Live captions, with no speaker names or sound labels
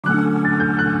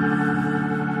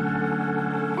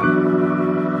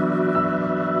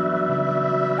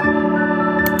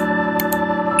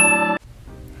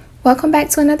Welcome back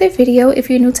to another video. If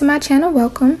you're new to my channel,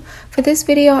 welcome. For this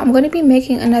video, I'm going to be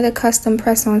making another custom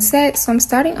press-on set. So I'm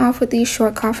starting off with these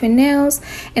short coffin nails,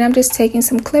 and I'm just taking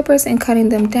some clippers and cutting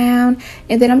them down.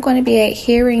 And then I'm going to be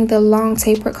adhering the long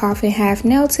tapered coffin half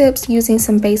nail tips using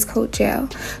some base coat gel.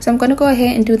 So I'm going to go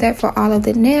ahead and do that for all of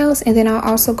the nails, and then I'll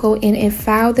also go in and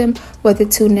file them where the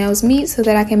two nails meet so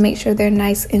that I can make sure they're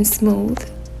nice and smooth.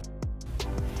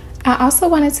 I also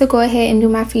wanted to go ahead and do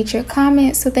my featured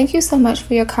comment, so thank you so much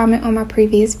for your comment on my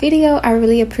previous video. I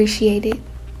really appreciate it.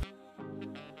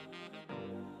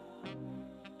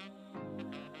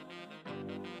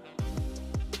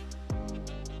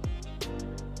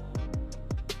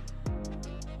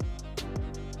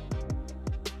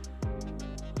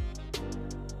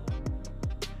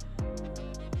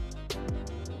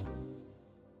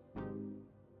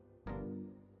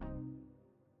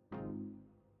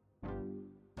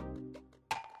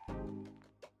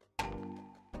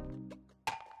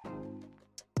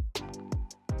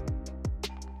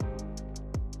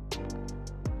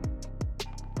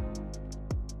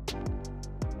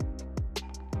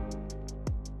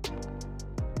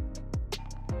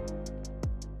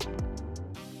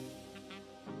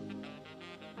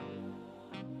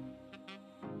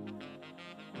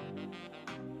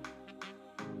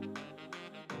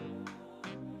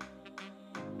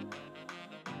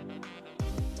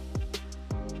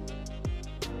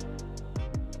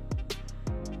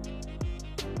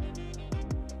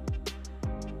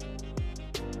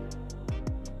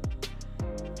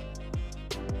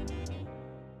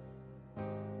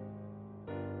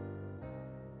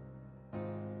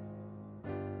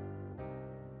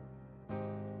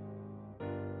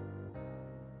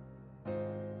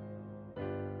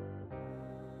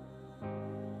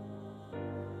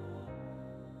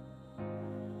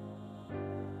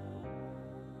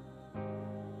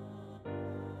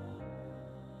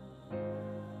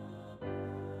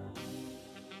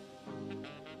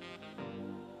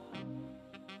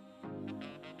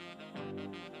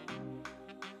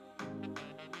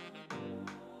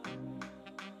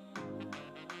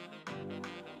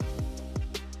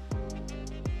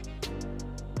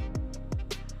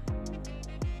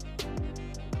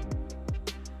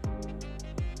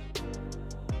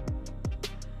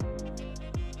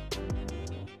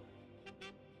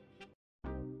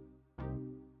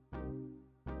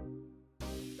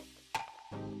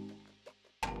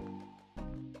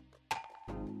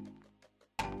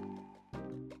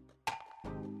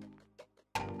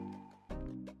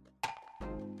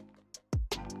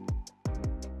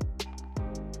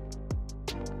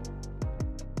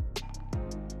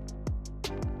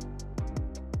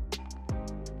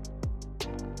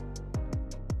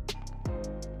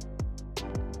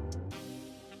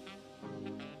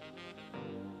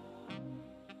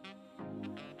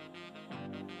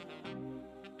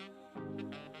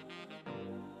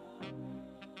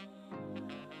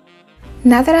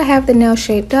 Now that I have the nails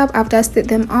shaped up, I've dusted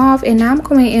them off, and now I'm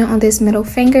going in on this middle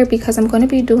finger because I'm going to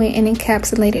be doing an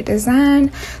encapsulated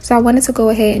design. So I wanted to go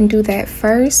ahead and do that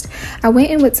first. I went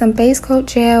in with some base coat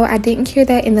gel. I didn't cure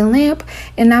that in the lamp,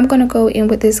 and now I'm going to go in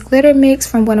with this glitter mix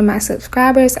from one of my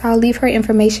subscribers. I'll leave her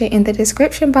information in the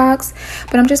description box,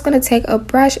 but I'm just going to take a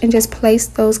brush and just place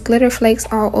those glitter flakes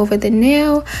all over the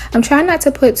nail. I'm trying not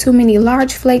to put too many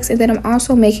large flakes, and then I'm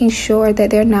also making sure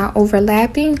that they're not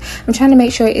overlapping. I'm trying to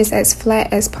make sure it's as flat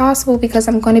as possible because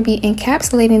I'm going to be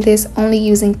encapsulating this only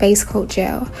using base coat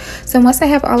gel. So once I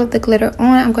have all of the glitter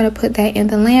on, I'm going to put that in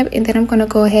the lamp, and then I'm going to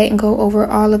go ahead and go over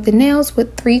all of the nails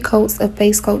with 3 coats of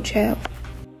base coat gel.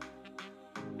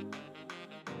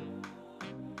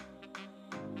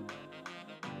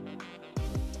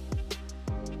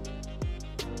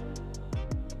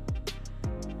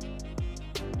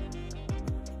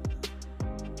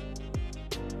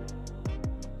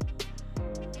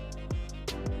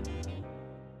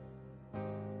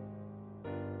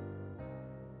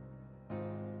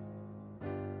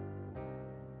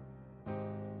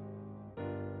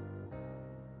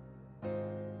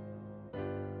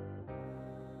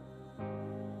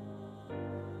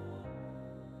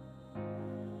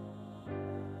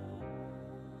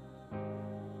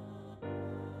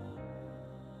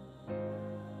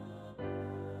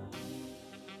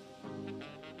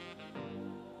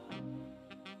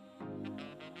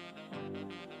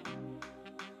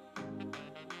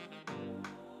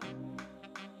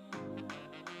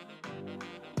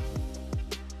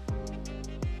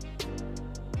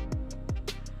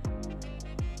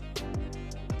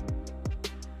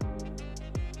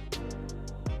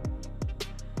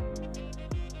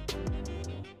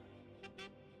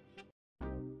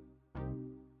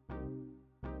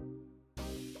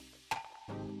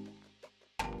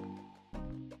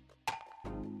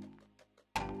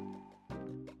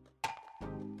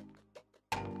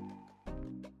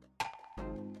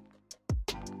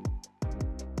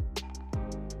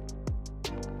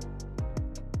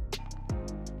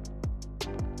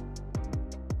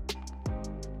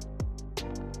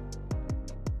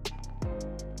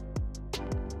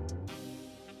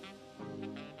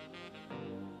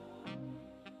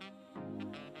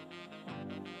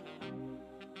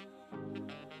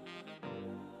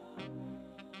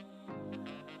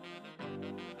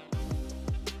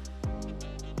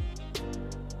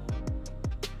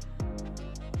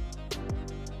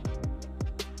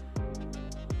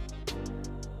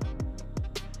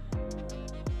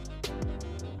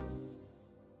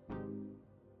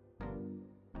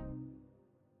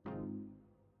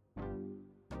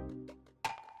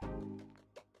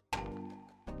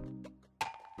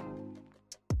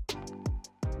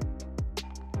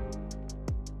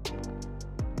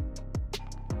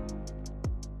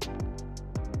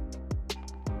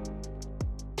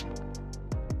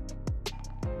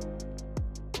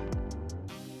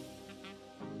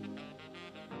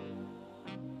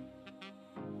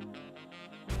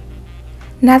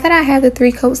 Now that I have the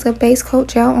 3 coats of base coat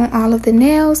gel on all of the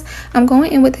nails, I'm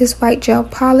going in with this white gel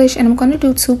polish, and I'm going to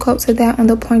do 2 coats of that on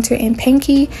the pointer and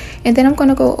pinky, and then I'm going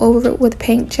to go over it with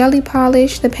pink jelly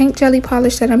polish. The pink jelly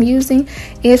polish that I'm using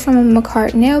is from a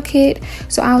makartt nail kit,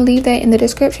 so I'll leave that in the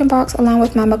description box along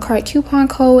with my makartt coupon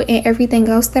code and everything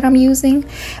else that I'm using.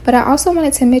 But I also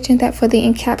wanted to mention that for the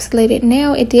encapsulated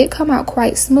nail, it did come out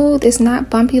quite smooth. It's not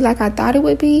bumpy like I thought it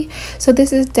would be, so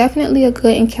this is definitely a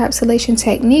good encapsulation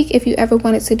technique if you ever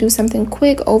wanted to do something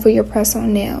quick over your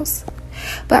press-on nails.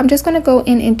 But I'm just going to go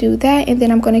in and do that, and then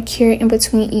I'm going to cure in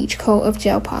between each coat of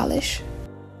gel polish.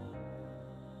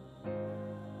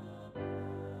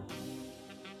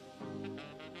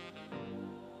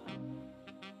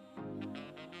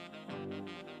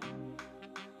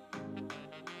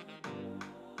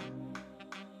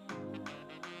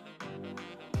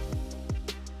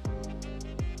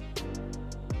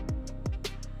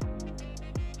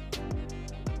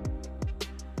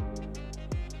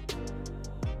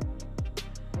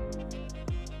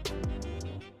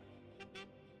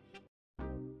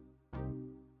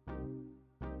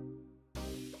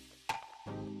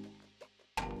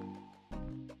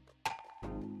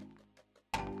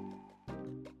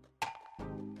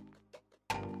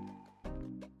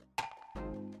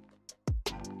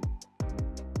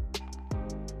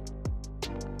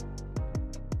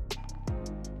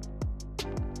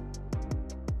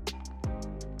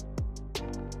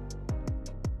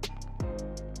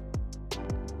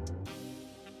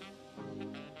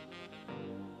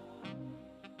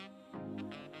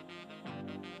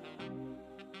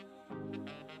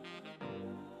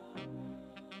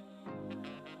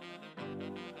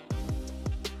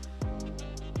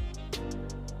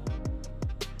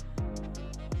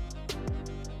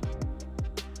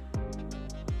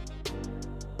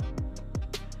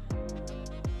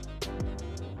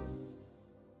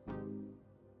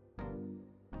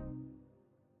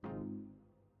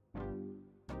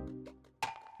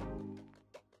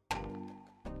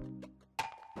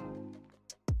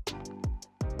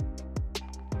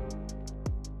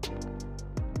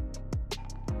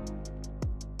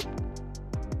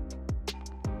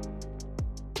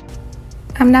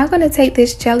 I'm now going to take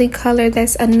this jelly color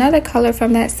that's another color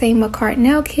from that same makartt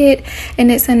nail kit,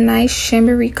 and it's a nice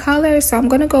shimmery color, so I'm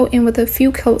going to go in with a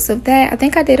few coats of that. I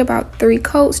think I did about 3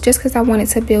 coats just because I wanted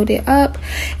to build it up,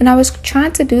 and I was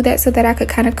trying to do that so that I could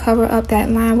kind of cover up that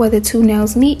line where the 2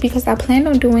 nails meet, because I planned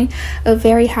on doing a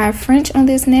very high French on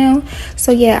this nail.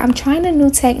 So yeah, I'm trying a new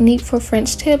technique for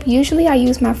French tip. Usually I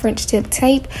use my French tip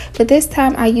tape, but this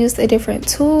time I used a different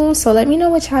tool, so let me know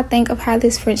what y'all think of how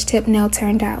this French tip nail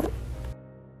turned out.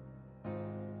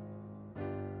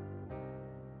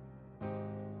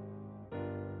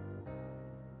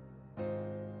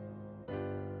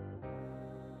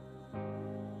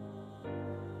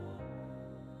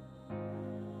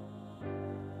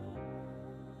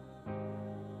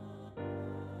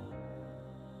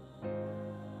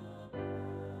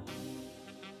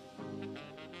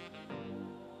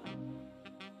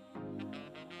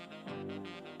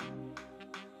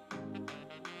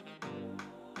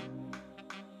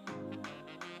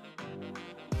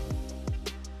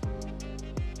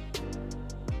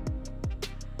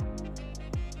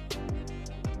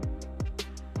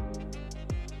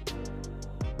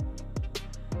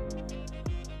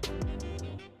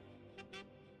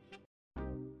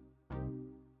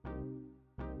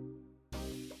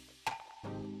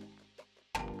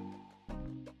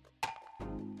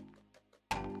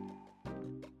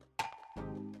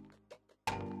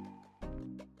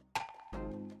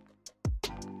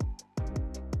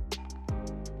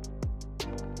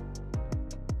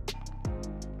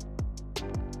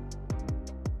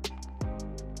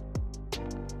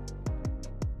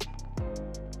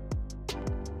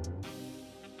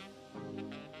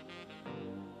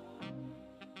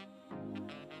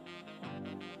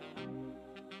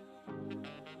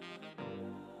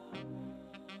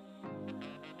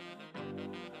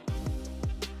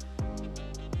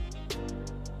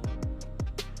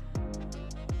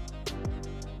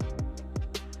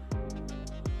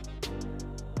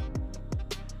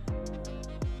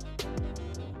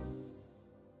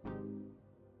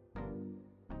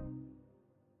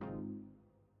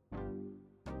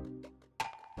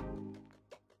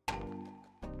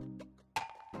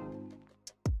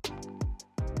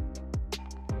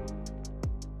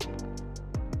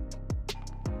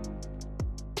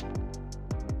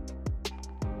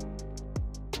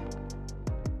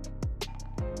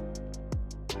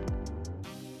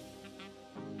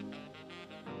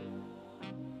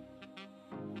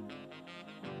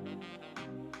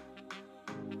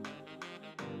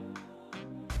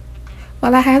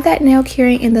 While I have that nail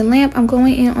curing in the lamp, I'm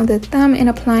going in on the thumb and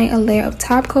applying a layer of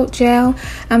top coat gel.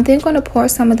 I'm then going to pour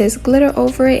some of this glitter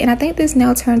over it, and I think this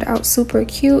nail turned out super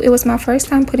cute. It was my first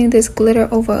time putting this glitter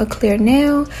over a clear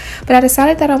nail, but I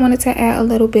decided that I wanted to add a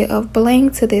little bit of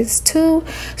bling to this too.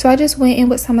 So I just went in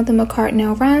with some of the makartt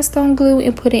nail rhinestone glue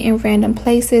and put it in random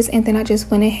places, and then I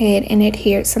just went ahead and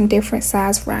adhered some different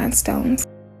size rhinestones.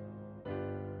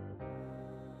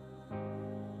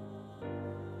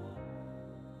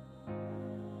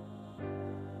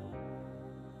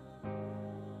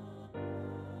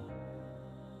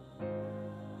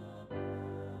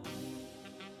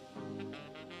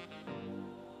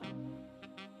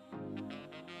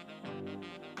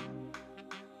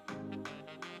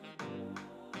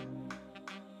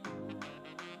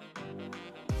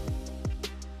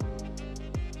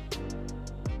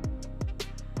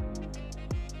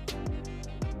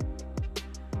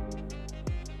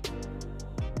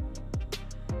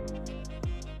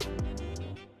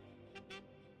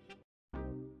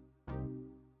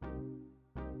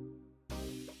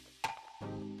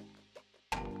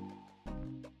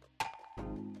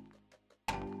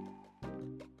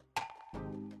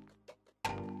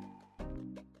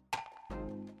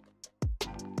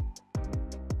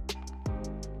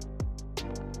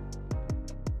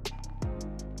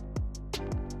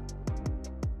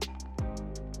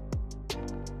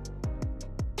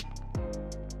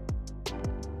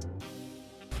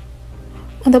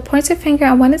 On the pointer finger,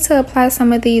 I wanted to apply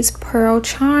some of these pearl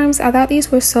charms. I thought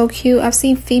these were so cute. I've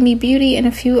seen Femi Beauty and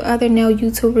a few other nail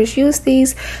YouTubers use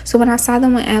these. So when I saw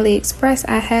them on AliExpress,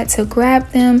 I had to grab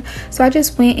them. So I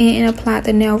just went in and applied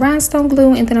the nail rhinestone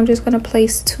glue, and then I'm just going to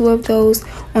place 2 of those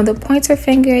on the pointer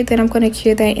finger. Then I'm going to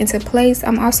cure that into place.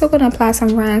 I'm also going to apply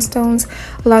some rhinestones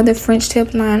along the French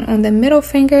tip line on the middle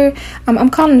finger. I'm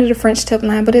calling it a French tip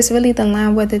line, but it's really the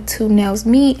line where the 2 nails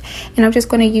meet. And I'm just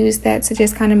going to use that to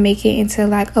just kind of make it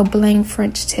into like a bling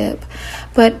French tip.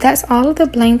 But that's all of the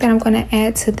bling that I'm going to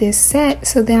add to this set.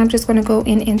 So then I'm just going to go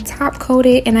in and top coat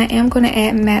it, and I am going to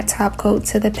add matte top coat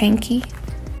to the pinky.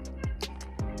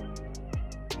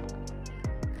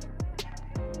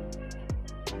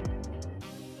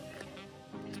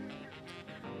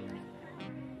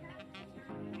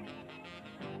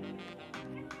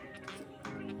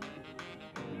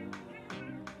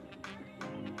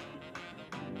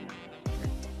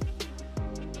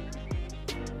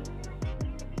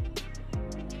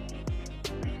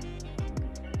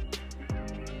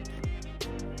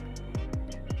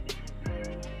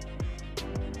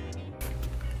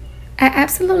 I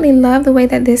absolutely love the way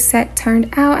that this set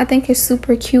turned out. I think it's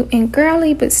super cute and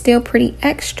girly, but still pretty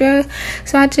extra.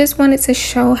 So I just wanted to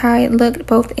show how it looked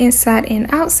both inside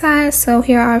and outside. So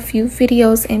here are a few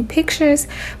videos and pictures,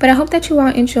 but I hope that you all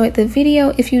enjoyed the video.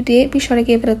 If you did, be sure to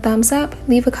give it a thumbs up,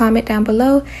 leave a comment down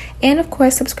below, and of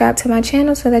course subscribe to my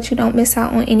channel so that you don't miss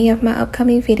out on any of my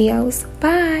upcoming videos.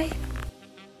 Bye!